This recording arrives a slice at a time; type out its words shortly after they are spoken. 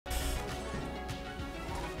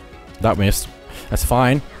That missed. That's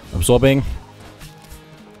fine. Absorbing.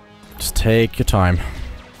 Just take your time.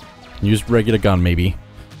 Use regular gun, maybe.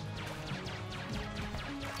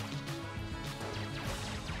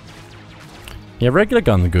 Yeah, regular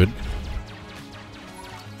gun's good.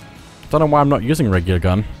 Don't know why I'm not using regular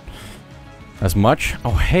gun as much.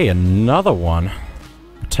 Oh, hey, another one.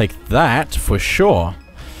 Take that for sure.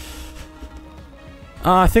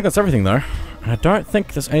 I think that's everything, though. I don't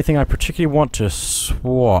think there's anything I particularly want to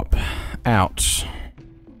swap out.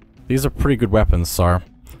 These are pretty good weapons, so...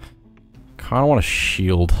 Kinda want a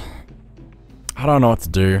shield. I don't know what to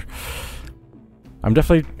do. I don't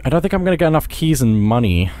think I'm gonna get enough keys and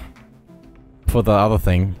money for the other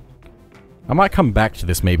thing. I might come back to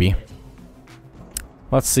this, maybe.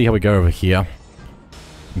 Let's see how we go over here.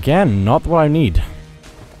 Again, not what I need.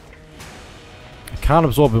 I can't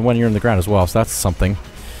absorb it when you're in the ground as well, so that's something.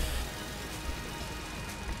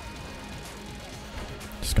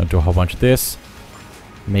 Just gonna do a whole bunch of this.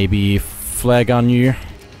 Maybe flare gun you.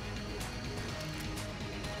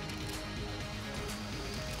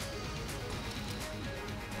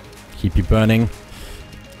 Keep you burning.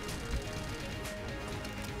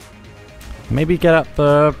 Maybe get out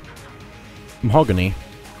the mahogany.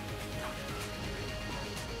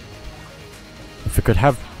 If it could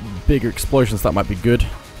have bigger explosions, that might be good.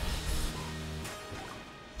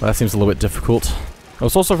 But that seems a little bit difficult. It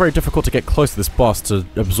was also very difficult to get close to this boss to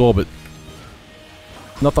absorb it.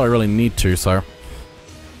 Not that I really need to, so...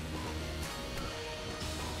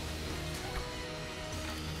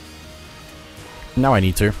 Now I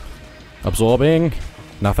need to. Absorbing.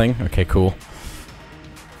 Nothing. Okay, cool.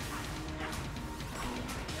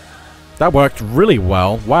 That worked really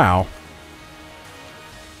well. Wow.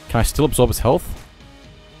 Can I still absorb his health?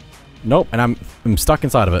 Nope, and I'm stuck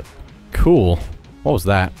inside of it. Cool. What was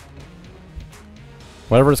that?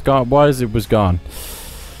 Whatever it's gone was, it was gone.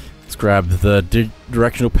 Let's grab the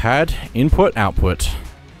directional pad. Input, output.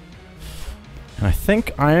 And I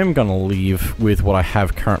think I am gonna leave with what I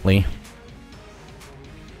have currently.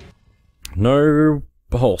 No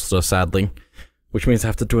holster, sadly. Which means I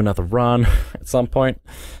have to do another run at some point.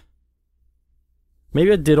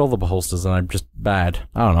 Maybe I did all the holsters and I'm just bad.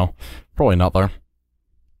 I don't know. Probably not, though.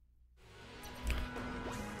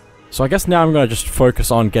 So I guess now I'm going to just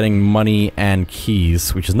focus on getting money and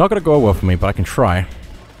keys, which is not going to go well for me, but I can try.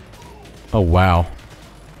 Oh, wow.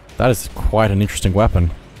 That is quite an interesting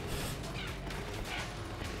weapon.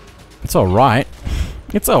 It's alright.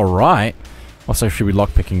 It's alright. Also, should be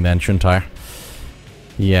lockpicking then, shouldn't I?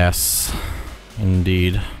 Yes.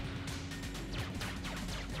 Indeed.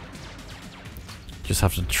 Just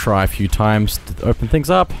have to try a few times to open things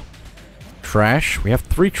up. Trash. We have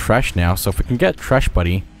 3 trash now, so if we can get Trash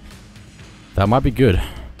Buddy, that might be good.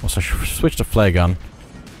 Also, switch to flare gun.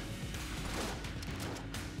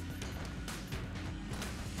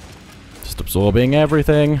 Just absorbing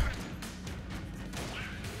everything.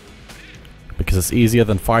 Because it's easier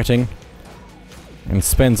than fighting. And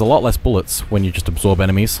spends a lot less bullets when you just absorb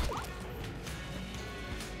enemies.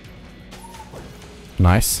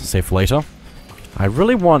 Nice. Save for later. I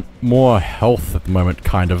really want more health at the moment,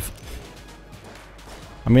 kind of.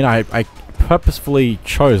 I mean, I purposefully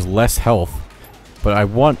chose less health, but I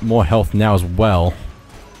want more health now as well.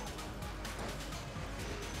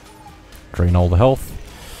 Drain all the health.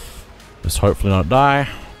 Just hopefully not die,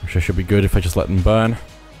 which I should be good if I just let them burn.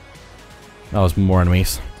 That was more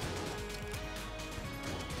enemies.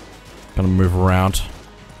 Gonna move around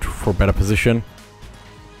for a better position.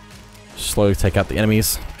 Slowly take out the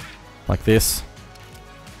enemies, like this.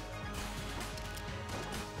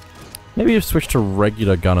 Maybe you switch to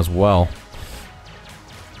regular gun as well.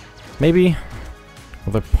 Maybe.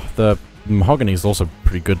 Well, the mahogany is also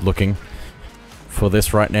pretty good looking for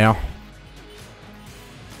this right now.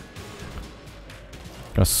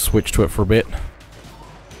 Gonna switch to it for a bit.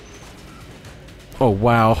 Oh,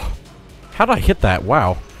 wow. How did I hit that?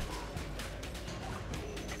 Wow.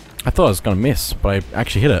 I thought I was gonna miss, but I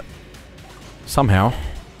actually hit it. Somehow.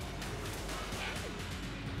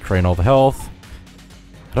 Drain all the health.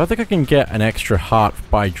 I don't think I can get an extra heart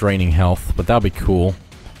by draining health, but that'd be cool.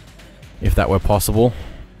 If that were possible.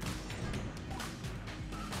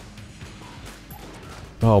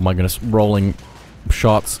 Oh my goodness, rolling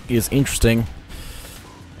shots is interesting.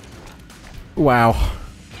 Wow.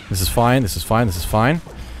 This is fine, this is fine, this is fine.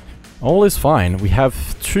 All is fine. We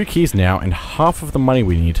have 2 keys now and half of the money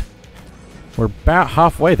we need. We're about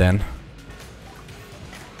halfway then.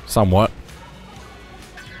 Somewhat.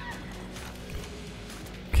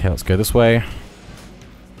 Okay, let's go this way.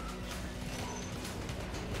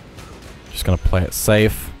 Just gonna play it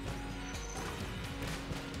safe.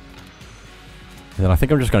 And then I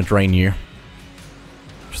think I'm just going to drain you.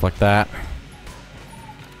 Just like that.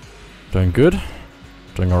 Doing good.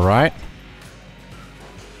 Doing alright.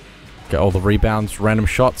 Get all the rebounds, random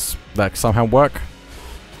shots that somehow work.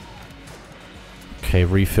 Okay,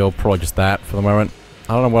 refill, probably just that for the moment.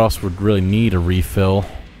 I don't know what else would really need a refill.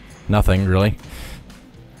 Nothing, really.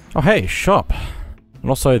 Oh hey, shop. And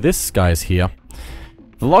also this guy's here.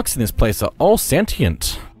 The locks in this place are all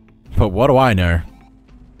sentient. But what do I know?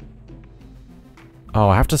 Oh,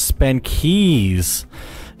 I have to spend keys.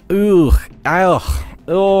 Ooh, ow,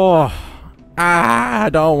 oh, I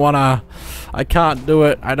don't wanna. I can't do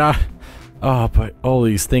it. I don't. Oh, but all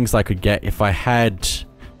these things I could get if I had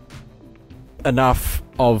enough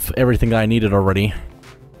of everything that I needed already.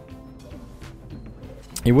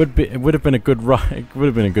 It would have been a good run. It would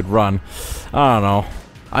have been a good run. I don't know.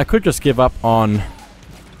 I could just give up on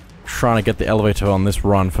trying to get the elevator on this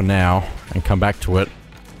run for now and come back to it.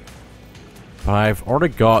 But I've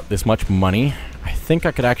already got this much money. I think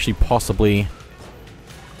I could actually possibly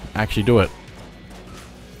do it.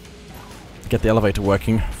 Get the elevator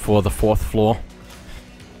working for the 4th floor.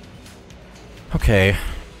 Okay.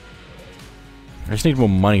 I just need more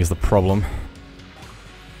money is the problem.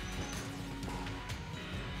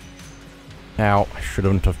 Ow, I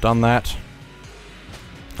shouldn't have done that.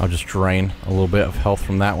 I'll just drain a little bit of health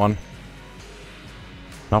from that one.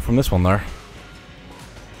 Not from this one though.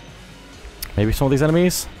 Maybe some of these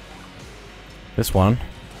enemies? This one,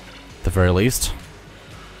 at the very least.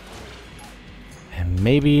 And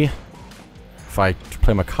maybe, if I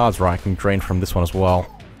play my cards right, I can drain from this one as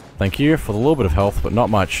well. Thank you for the little bit of health, but not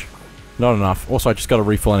much. Not enough. Also, I just got a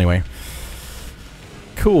refill anyway.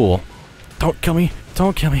 Cool. Don't kill me.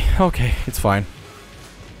 Don't kill me. Okay, it's fine.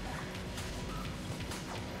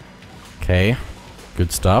 Okay.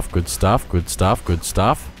 Good stuff, good stuff, good stuff, good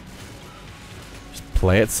stuff. Just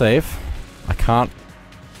play it safe. I can't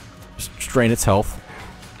drain its health,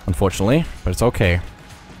 unfortunately, but it's okay.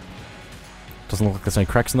 Doesn't look like there's any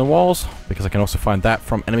cracks in the walls, because I can also find that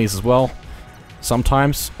from enemies as well.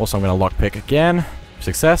 Sometimes. Also, I'm going to lockpick again.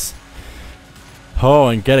 Success. Oh,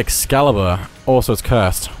 and get Excalibur. Also, it's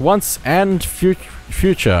cursed. Once and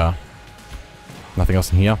future. Nothing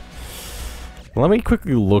else in here. Let me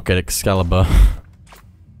quickly look at Excalibur.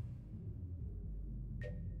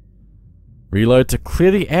 Reload to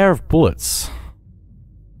clear the air of bullets.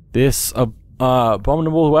 This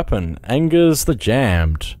abominable weapon angers the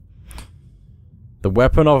jammed. The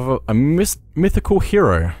weapon of a mythical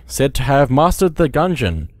hero said to have mastered the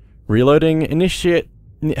Gungeon. Reloading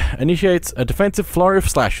initiates a defensive flurry of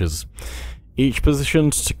slashes, each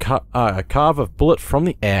positioned to carve a bullet from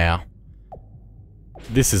the air.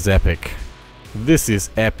 This is epic. This is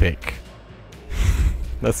epic.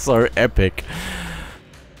 That's so epic.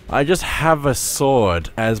 I just have a sword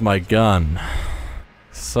as my gun.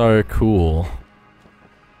 So cool.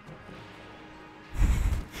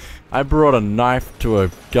 I brought a knife to a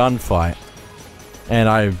gunfight, and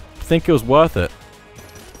I think it was worth it.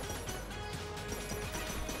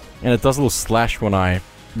 And it does a little slash when I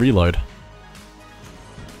reload.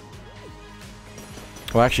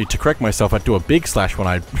 Well, actually, to correct myself, I do a big slash when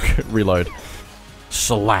I reload.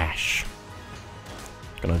 Slash.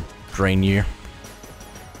 Gonna drain you.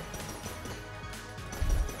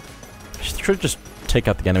 I should just take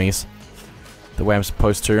out the enemies the way I'm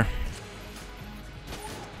supposed to.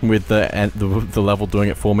 With the level doing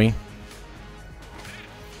it for me.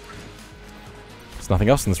 There's nothing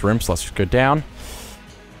else in this room, so let's just go down.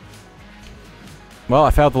 Well, I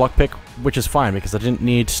failed the lockpick, which is fine, because I didn't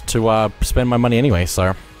need to spend my money anyway,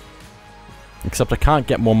 so... Except I can't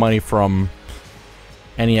get more money from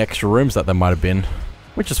any extra rooms that there might have been,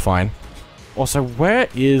 which is fine. Also, where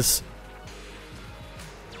is...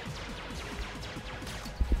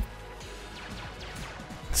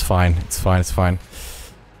 It's fine, it's fine, it's fine.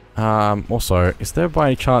 Also, is there by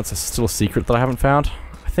any chance still a secret that I haven't found?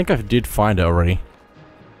 I think I did find it already.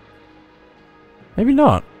 Maybe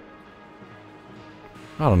not.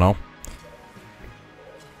 I don't know.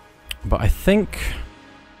 But I think...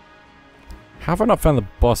 How have I not found the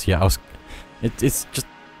boss yet? It's just...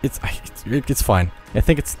 It's fine. I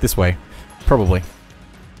think it's this way. Probably.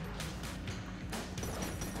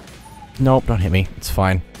 Nope, don't hit me. It's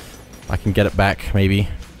fine. I can get it back, maybe.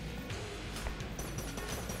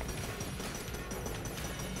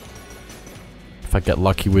 If I get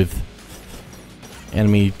lucky with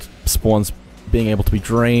enemy spawns being able to be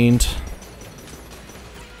drained.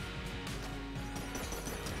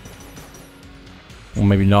 Or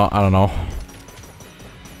maybe not, I don't know.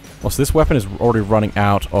 Also, this weapon is already running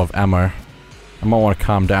out of ammo. I might want to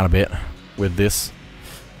calm down a bit with this.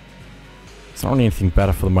 It's not really anything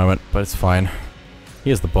better for the moment, but it's fine.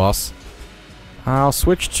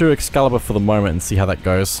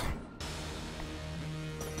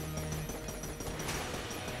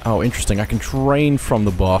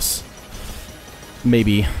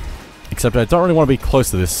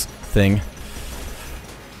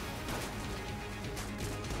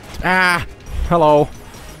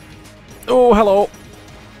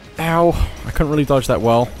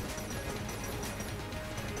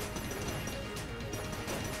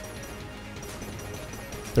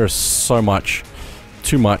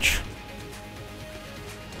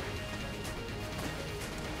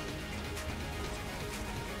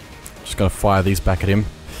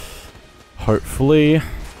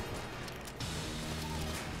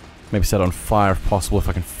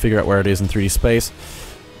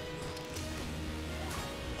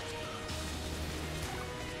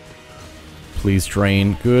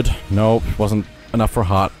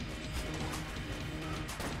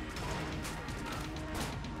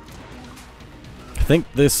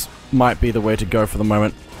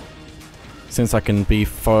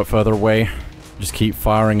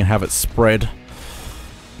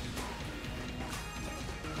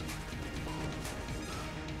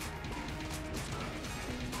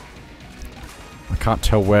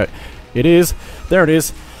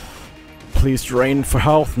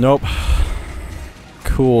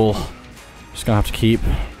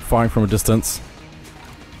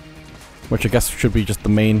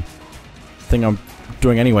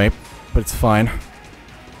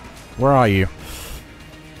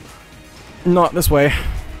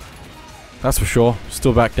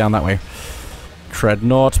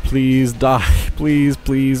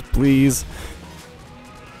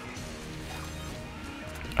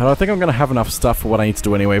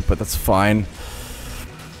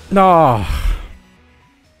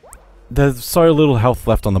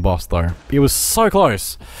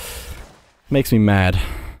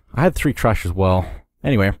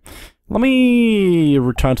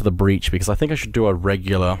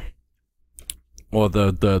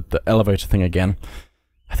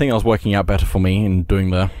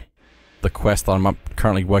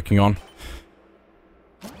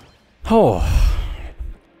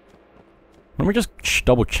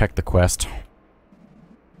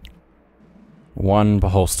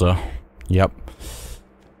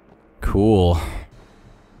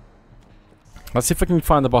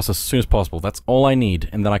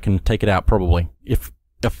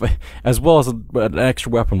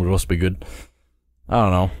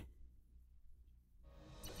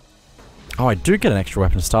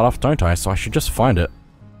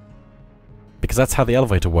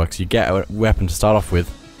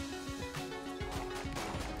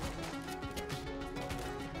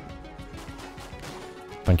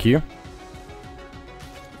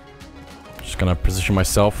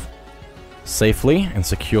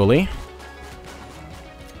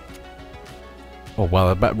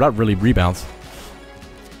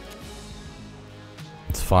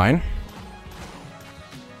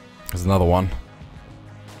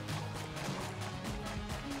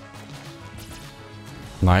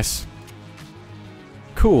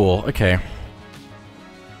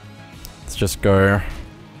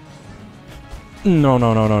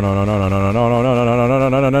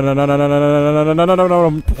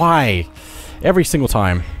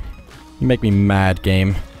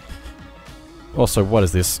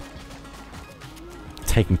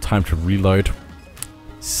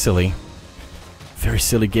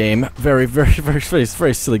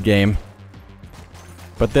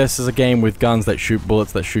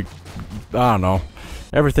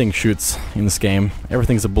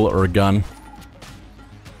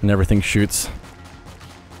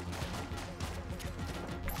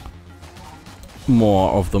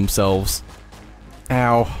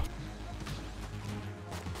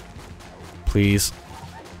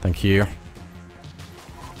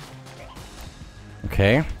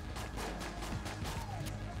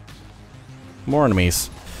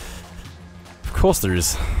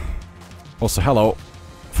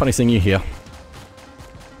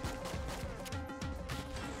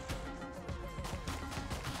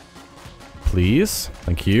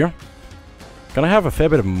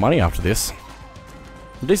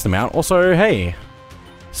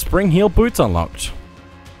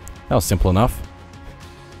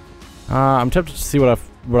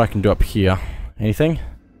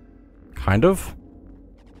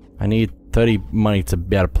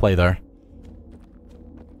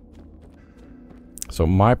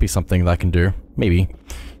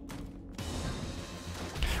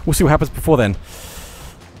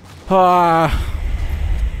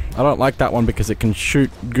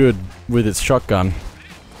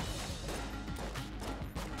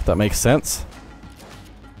 If that makes sense.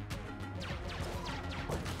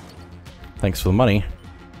 Thanks for the money.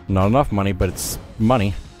 Not enough money, but it's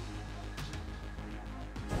money.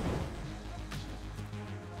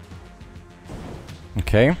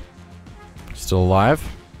 Okay. Still alive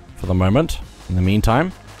for the moment. In the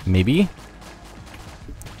meantime, maybe.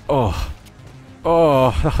 Oh.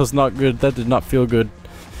 Oh, that was not good. That did not feel good.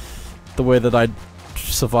 The way that I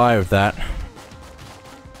survived that.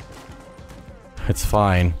 It's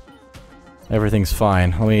fine. Everything's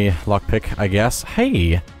fine. Let me lockpick, I guess.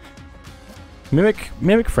 Hey!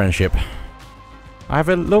 Mimic friendship. I have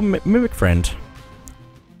a little mimic friend.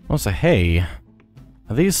 I want to say, hey.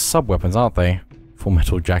 Are these sub-weapons, aren't they? Full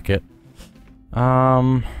metal jacket.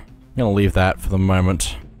 I'm gonna leave that for the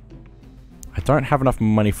moment. I don't have enough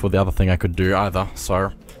money for the other thing I could do either,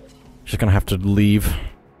 so just gonna have to leave.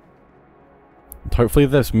 Hopefully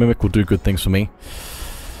this mimic will do good things for me.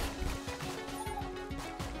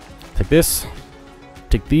 Take this.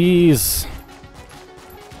 Take these.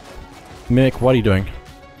 Mimic, what are you doing?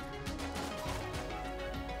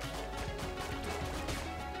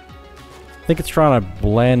 I think it's trying to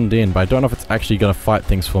blend in, but I don't know if it's actually gonna fight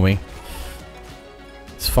things for me.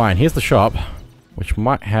 It's fine. Here's the shop, which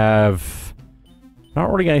might have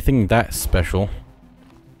not really anything that special.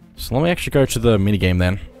 So let me actually go to the minigame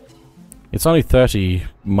then. It's only 30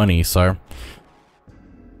 money, so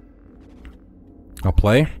I'll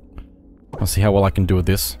play. I'll see how well I can do with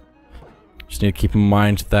this. Just need to keep in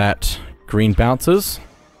mind that green bounces.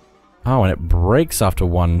 Oh, and it breaks after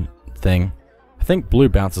one thing. I think blue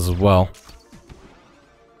bounces as well.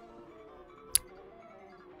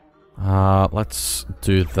 Let's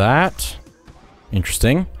do that.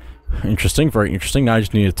 Interesting. Interesting, very interesting. Now I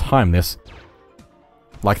just need to time this.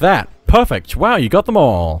 Like that. Perfect. Wow, you got them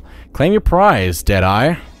all. Claim your prize,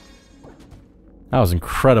 Deadeye. That was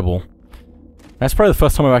incredible. That's probably the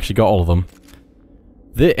first time I've actually got all of them.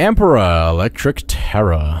 The Emperor, Electric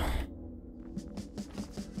Terror.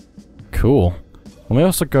 Cool. Let me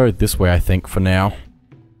also go this way, I think, for now.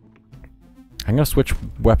 I'm gonna switch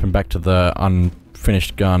weapon back to the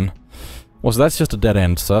unfinished gun. Well, so that's just a dead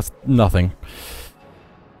end, so that's nothing.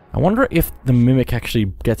 I wonder if the Mimic actually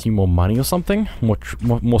gets you more money or something?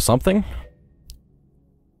 More something?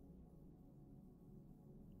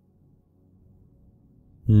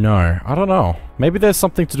 No, I don't know. Maybe there's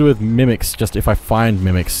something to do with Mimics, just if I find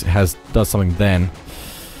Mimics, it does something then.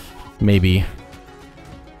 Maybe.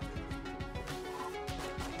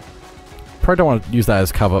 Probably don't want to use that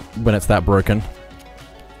as cover when it's that broken.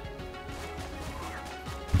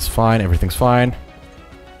 It's fine, everything's fine.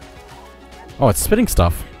 Oh, it's spitting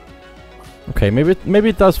stuff. Okay, maybe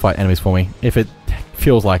it does fight enemies for me, if it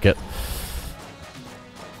feels like it.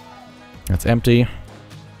 That's empty.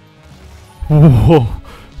 Whoa,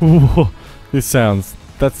 whoa,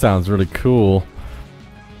 that sounds really cool.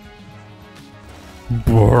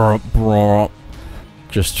 Brr, brr.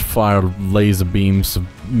 Just fire laser beams of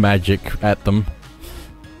magic at them.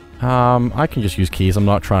 I can just use keys. I'm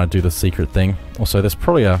not trying to do the secret thing. Also, there's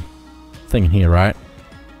probably a thing here, right?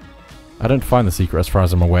 I didn't find the secret as far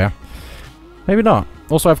as I'm aware. Maybe not.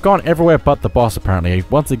 Also, I've gone everywhere but the boss, apparently.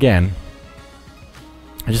 Once again,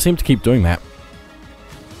 I just seem to keep doing that.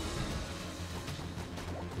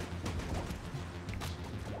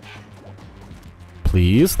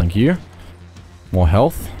 Please, thank you. More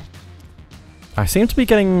health. I seem to be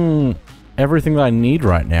getting everything that I need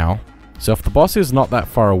right now. So if the boss is not that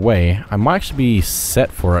far away, I might actually be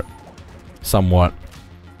set for it. Somewhat.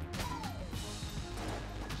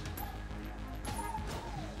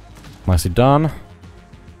 Nicely done.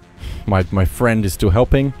 My friend is still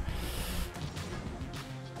helping.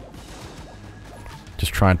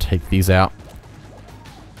 Just try and take these out.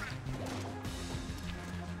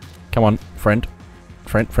 Come on, friend.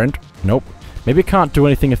 Friend. Nope. Maybe it can't do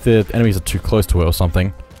anything if the enemies are too close to it or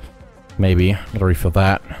something. Maybe. Gotta refill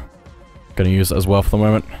that. Gonna use it as well for the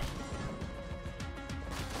moment.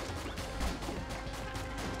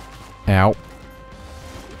 Ow.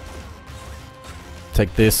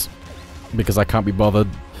 Take this. Because I can't be bothered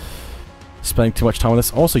spending too much time on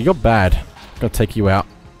this. Also, you're bad. I'm gonna take you out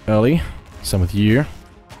early. Same with you.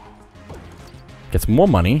 Gets more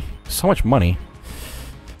money. So much money.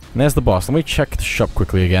 And there's the boss. Let me check the shop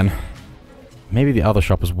quickly again. Maybe the other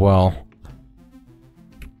shop as well.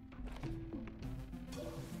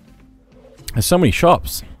 There's so many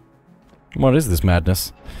shops. What is this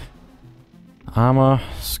madness? Armor,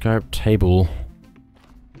 scope, table.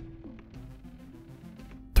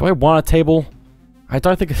 Do I want a table? I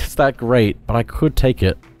don't think it's that great, but I could take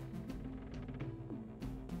it.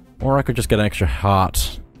 Or I could just get an extra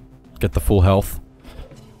heart. Get the full health.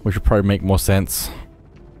 Which would probably make more sense.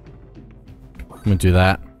 I'm gonna do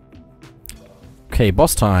that. Okay,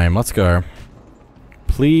 boss time. Let's go.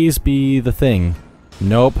 Please be the thing.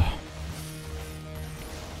 Nope.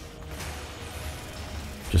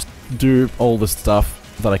 Just do all the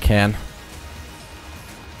stuff that I can.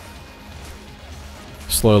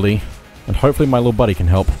 Slowly. And hopefully my little buddy can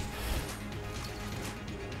help.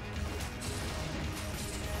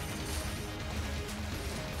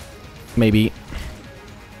 Maybe.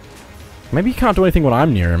 Maybe he can't do anything when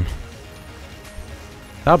I'm near him.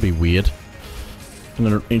 That would be weird. And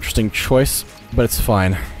an interesting choice, but it's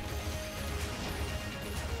fine.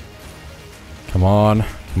 Come on.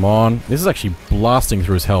 Come on. This is actually blasting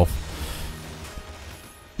through his health.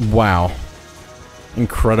 Wow.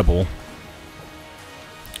 Incredible.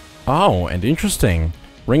 Oh, and interesting.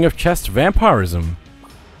 Ring of Chest Vampirism.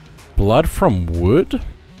 Blood from wood?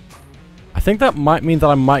 I think that might mean that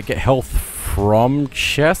I might get health from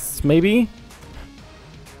chests, maybe?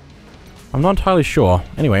 I'm not entirely sure.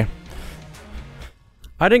 Anyway.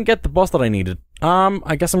 I didn't get the boss that I needed.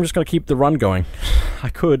 I guess I'm just gonna keep the run going. I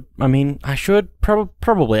could. I mean, I should.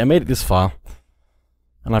 Probably. I made it this far.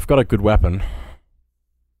 And I've got a good weapon.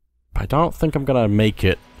 But I don't think I'm gonna make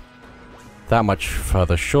it that much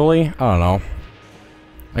further, surely? I don't know.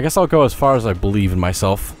 I guess I'll go as far as I believe in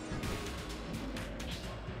myself.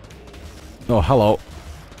 Oh, hello.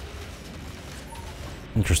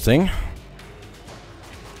 Interesting.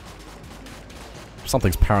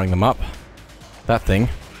 Something's powering them up. That thing.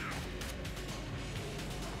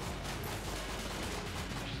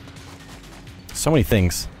 So many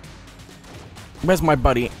things. Where's my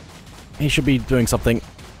buddy? He should be doing something.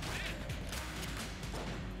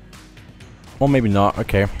 Or maybe not,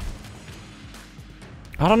 okay.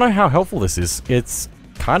 I don't know how helpful this is. It's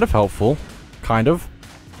kind of helpful. Kind of.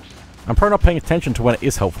 I'm probably not paying attention to when it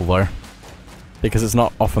is helpful though. Because it's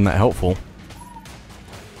not often that helpful.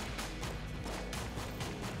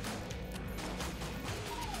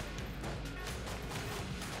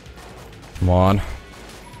 Come on.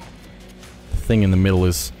 The thing in the middle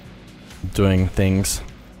is doing things.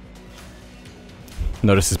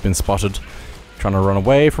 Notice has been spotted. Trying to run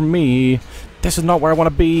away from me. This is not where I want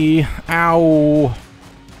to be. Ow.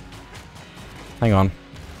 Hang on.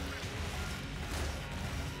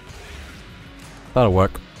 That'll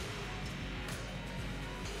work.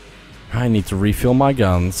 I need to refill my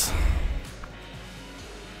guns.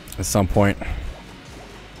 At some point.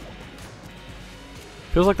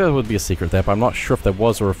 Feels like there would be a secret there, but I'm not sure if there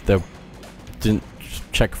was or if there didn't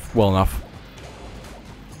check well enough.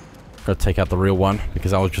 Gotta take out the real one,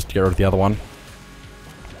 because I was just to get rid of the other one.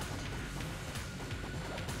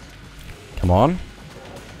 Come on.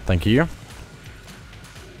 Thank you.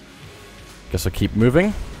 Guess I'll keep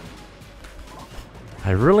moving.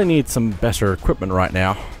 I really need some better equipment right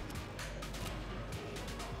now.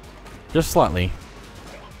 Just slightly.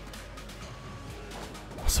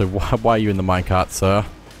 So why are you in the minecart, sir?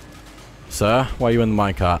 Sir? Why are you in the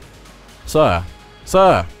minecart? Sir!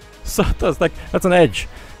 Sir! Sir! That's an edge.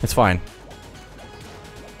 It's fine.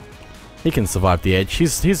 He can survive the edge.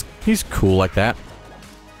 He's cool like that.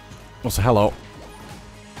 Also, hello.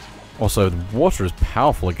 Also, the water is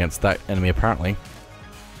powerful against that enemy, apparently.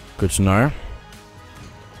 Good to know.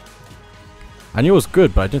 I knew it was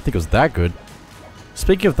good, but I didn't think it was that good.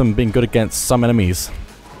 Speaking of them being good against some enemies,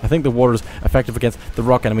 I think the water is effective against the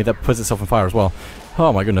rock enemy that puts itself on fire as well.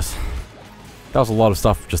 Oh my goodness. That was a lot of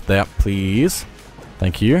stuff just there, please.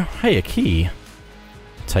 Thank you. Hey, a key.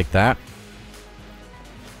 Take that.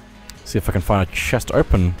 See if I can find a chest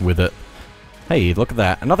open with it. Hey, look at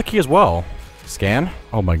that. Another key as well. Scan.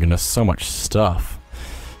 Oh my goodness, so much stuff.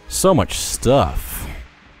 So much stuff.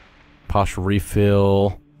 Partial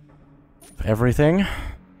refill. Everything.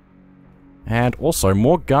 And also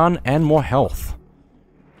more gun and more health.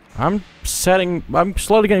 I'm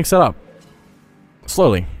slowly getting set up.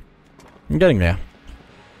 Slowly. I'm getting there.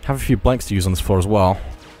 Have a few blanks to use on this floor as well,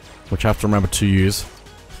 which I have to remember to use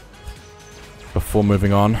before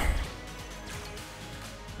moving on.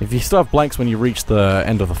 If you still have blanks when you reach the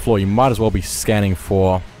end of the floor, you might as well be scanning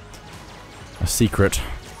for a secret.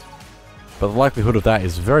 But the likelihood of that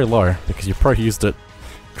is very low, because you probably used it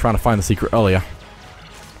trying to find the secret earlier.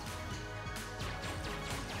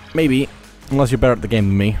 Maybe. Unless you're better at the game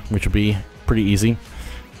than me, which would be pretty easy.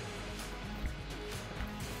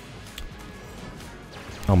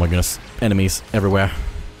 Oh my goodness. Enemies everywhere.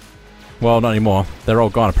 Well, not anymore. They're all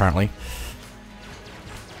gone, apparently.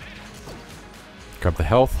 Grab the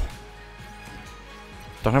health.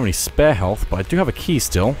 Don't have any spare health, but I do have a key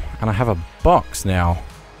still. And I have a box now.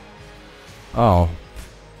 Oh.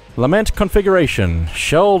 Lament configuration.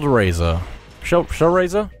 Shelled razor. Shell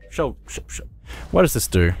razor? What does this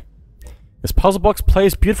do? This puzzle box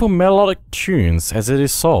plays beautiful melodic tunes as it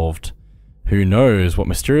is solved. Who knows what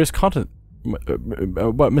mysterious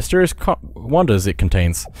wonders it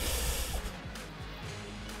contains.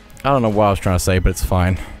 I don't know what I was trying to say, but it's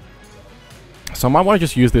fine. So I might want to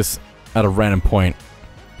just use this at a random point.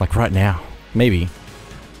 Like right now. Maybe.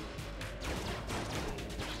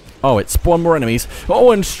 Oh, it spawned more enemies.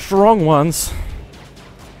 Oh, and strong ones.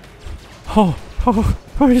 Oh,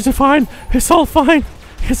 is it fine? It's all fine.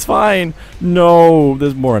 It's fine. No,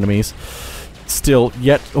 there's more enemies. Still,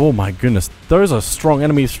 yet, oh my goodness. Those are strong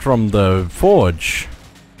enemies from the forge.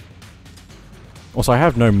 Also, I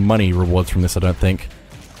have no money rewards from this, I don't think.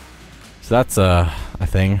 So that's a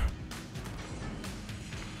thing.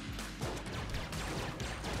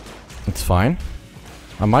 It's fine.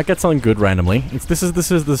 I might get something good randomly. This is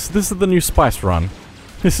the new spice run.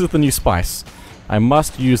 This is the new spice. I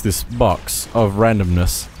must use this box of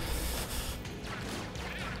randomness.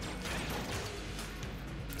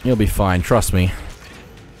 You'll be fine, trust me.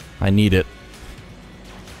 I need it.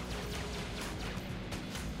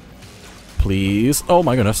 Please. Oh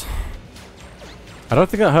my goodness. I don't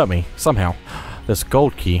think that hurt me, somehow. There's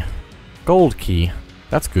gold key. Gold key.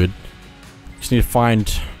 That's good. Just need to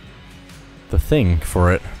find the thing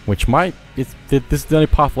for it, which might... this is the only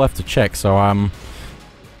path left to check, so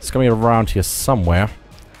it's gonna be around here somewhere.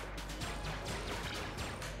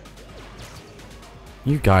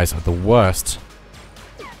 You guys are the worst.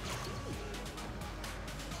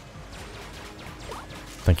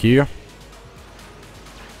 Thank you.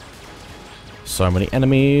 So many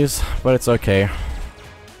enemies, but it's okay.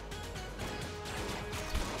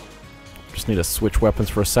 Just need to switch weapons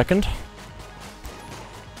for a second.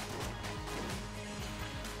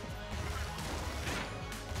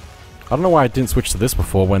 I don't know why I didn't switch to this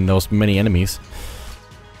before when there was many enemies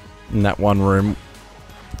in that one room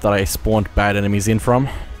that I spawned bad enemies into.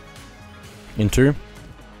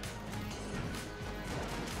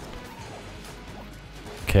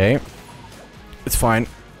 Okay. It's fine.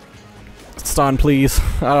 Stun, please.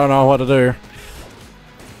 I don't know what to do.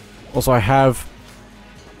 Also, I have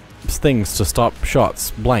things to stop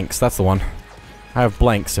shots. Blanks, that's the one. I have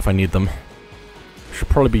blanks if I need them. Should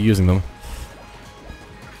probably be using them.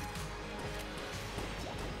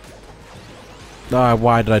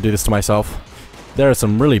 Why did I do this to myself? There are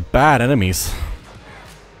some really bad enemies.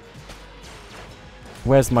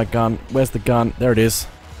 Where's my gun? Where's the gun? There it is.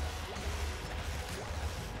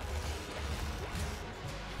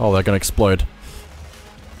 Oh, they're gonna explode.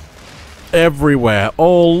 Everywhere.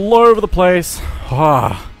 All over the place.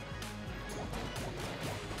 Ah.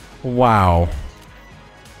 Wow.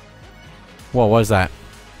 Whoa, what is that?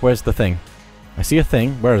 Where's the thing? I see a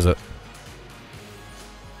thing. Where is it?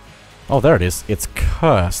 Oh, there it is. It's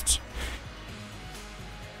cursed.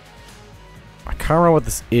 I can't remember what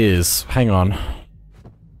this is. Hang on.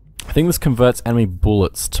 I think this converts enemy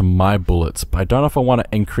bullets to my bullets, but I don't know if I want to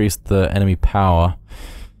increase the enemy power.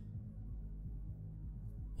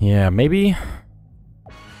 Yeah, maybe...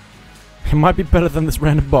 it might be better than this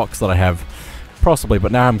random box that I have. Possibly,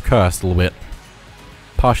 but now I'm cursed a little bit.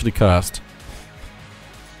 Partially cursed.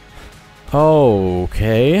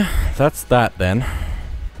 Okay, that's that then.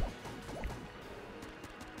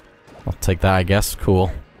 I'll take that, I guess.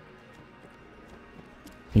 Cool.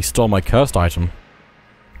 He stole my cursed item.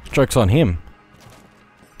 Joke's on him.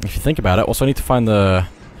 If you think about it, also I need to find the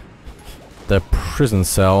prison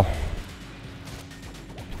cell.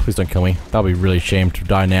 Please don't kill me. That'll be really a shame to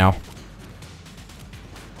die now.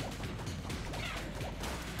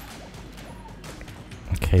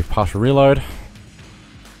 Okay, partial reload.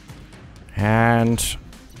 And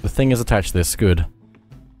the thing is attached to this. Good.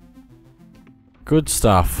 Good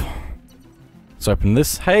stuff. Let's open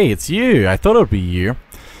this. Hey, it's you! I thought it would be you.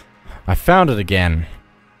 I found it again.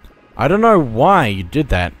 I don't know why you did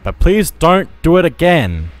that, but please don't do it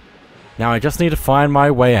again. Now I just need to find my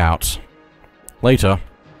way out. Later.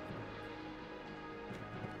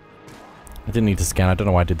 I didn't need to scan, I don't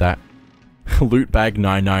know why I did that. Loot bag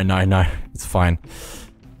 9999. It's fine.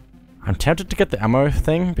 I'm tempted to get the ammo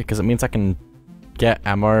thing, because it means I can get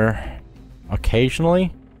ammo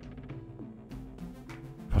occasionally.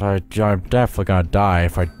 But I'm definitely gonna die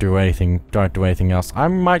if I don't do anything else. I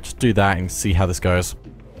might just do that and see how this goes.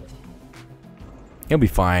 It'll be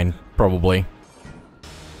fine, probably.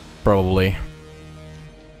 Probably.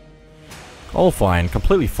 All fine,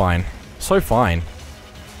 completely fine. So fine.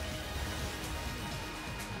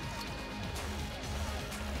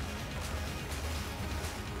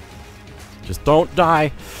 Just don't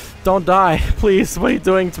die. Don't die. Please, what are you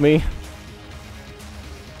doing to me?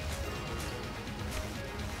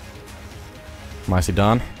 Nicely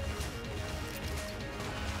done.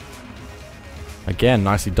 Again,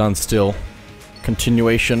 nicely done still.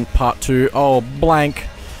 Continuation, part 2. Oh, blank.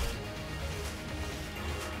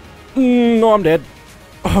 No, I'm dead.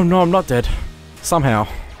 Oh no, I'm not dead. Somehow.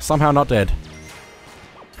 Somehow not dead.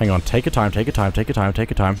 Hang on, take your time, take your time, take your time,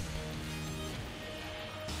 take your time.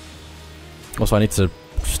 Also, I need to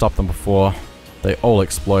stop them before they all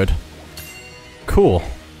explode. Cool.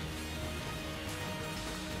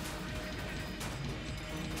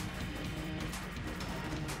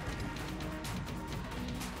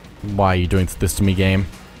 Why are you doing this to me, game?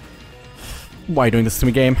 Why are you doing this to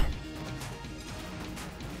me, game?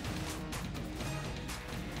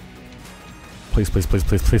 Please, please, please,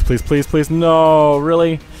 please, please, please, please, please. No,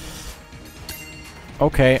 really?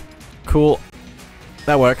 Okay, cool.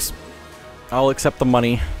 That works. I'll accept the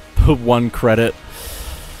money. 1 credit.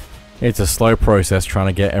 It's a slow process trying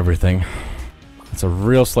to get everything. It's a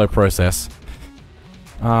real slow process.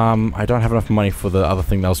 I don't have enough money for the other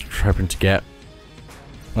thing that I was hoping to get.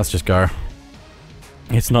 Let's just go.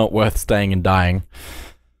 It's not worth staying and dying.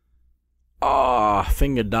 Ah, oh,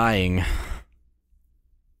 finger dying.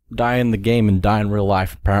 Die in the game and die in real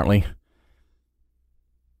life, apparently.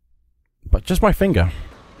 But just my finger.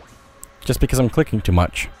 Just because I'm clicking too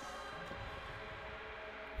much.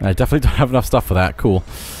 I definitely don't have enough stuff for that. Cool.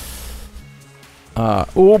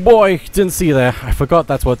 Oh boy, didn't see you there. I forgot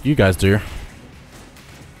that's what you guys do.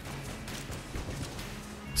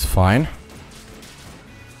 It's fine.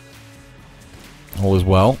 All is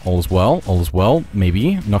well, all is well, all is well.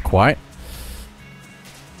 Maybe, not quite.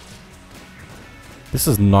 This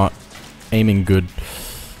is not aiming good,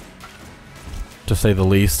 to say the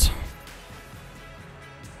least.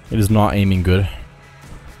 It is not aiming good.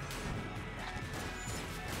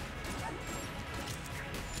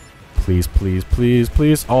 Please, please, please,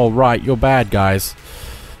 please. All right, you're bad guys.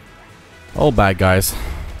 All bad guys.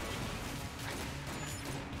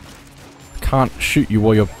 Can't shoot you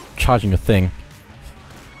while you're charging a thing.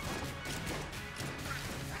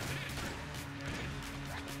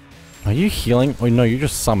 Are you healing? Oh no, you're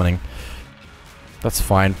just summoning. That's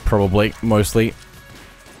fine, probably, mostly.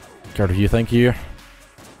 Get rid of you, thank you.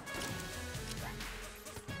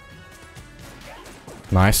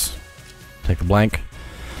 Nice. Take the blank.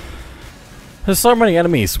 There's so many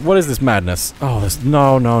enemies. What is this madness? Oh, there's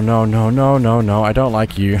no, no, no, no, no, no, no. I don't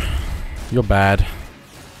like you. You're bad.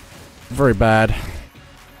 Very bad.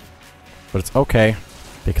 But it's okay,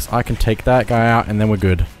 because I can take that guy out and then we're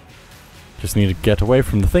good. Just need to get away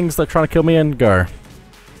from the things that are trying to kill me and go.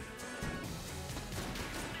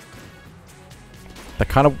 That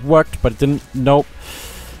kind of worked, but it didn't. Nope.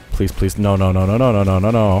 Please, please. No, no, no, no, no, no, no, no,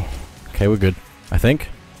 no. Okay, we're good. I think.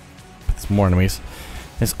 But there's more enemies.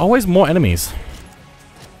 There's always more enemies.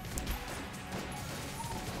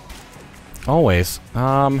 Always.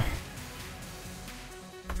 Gonna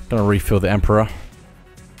refill the Emperor.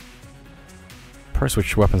 Probably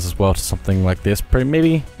switch weapons as well to something like this.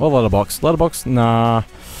 Maybe. Well, letterbox. Letterbox? Nah.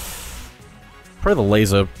 Probably the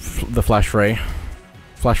laser, the flash ray.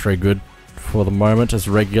 Flash ray good for the moment as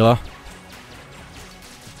regular.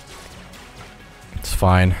 It's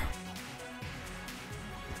fine.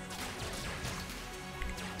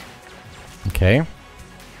 Okay.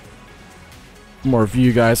 More of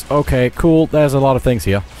you guys. Okay, cool. There's a lot of things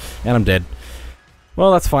here. And I'm dead.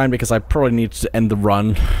 Well, that's fine because I probably need to end the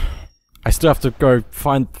run. I still have to go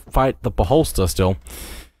fight the Beholster still.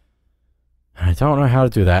 I don't know how to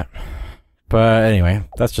do that. But anyway,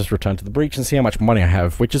 let's just return to the breach and see how much money I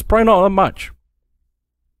have, which is probably not that much.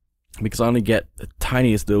 Because I only get the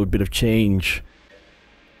tiniest little bit of change.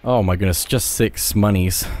 Oh my goodness, just 6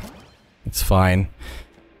 monies. It's fine.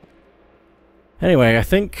 Anyway, I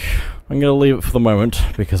think I'm gonna leave it for the moment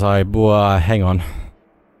because hang on.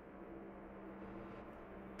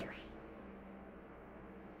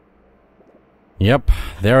 Yep,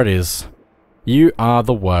 there it is. You are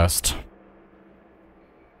the worst.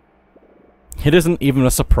 It isn't even a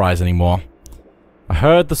surprise anymore. I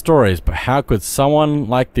heard the stories, but how could someone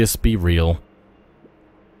like this be real?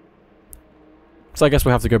 So I guess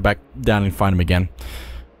we'll have to go back down and find him again.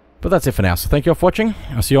 But that's it for now, so thank you all for watching.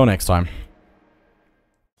 I'll see you all next time.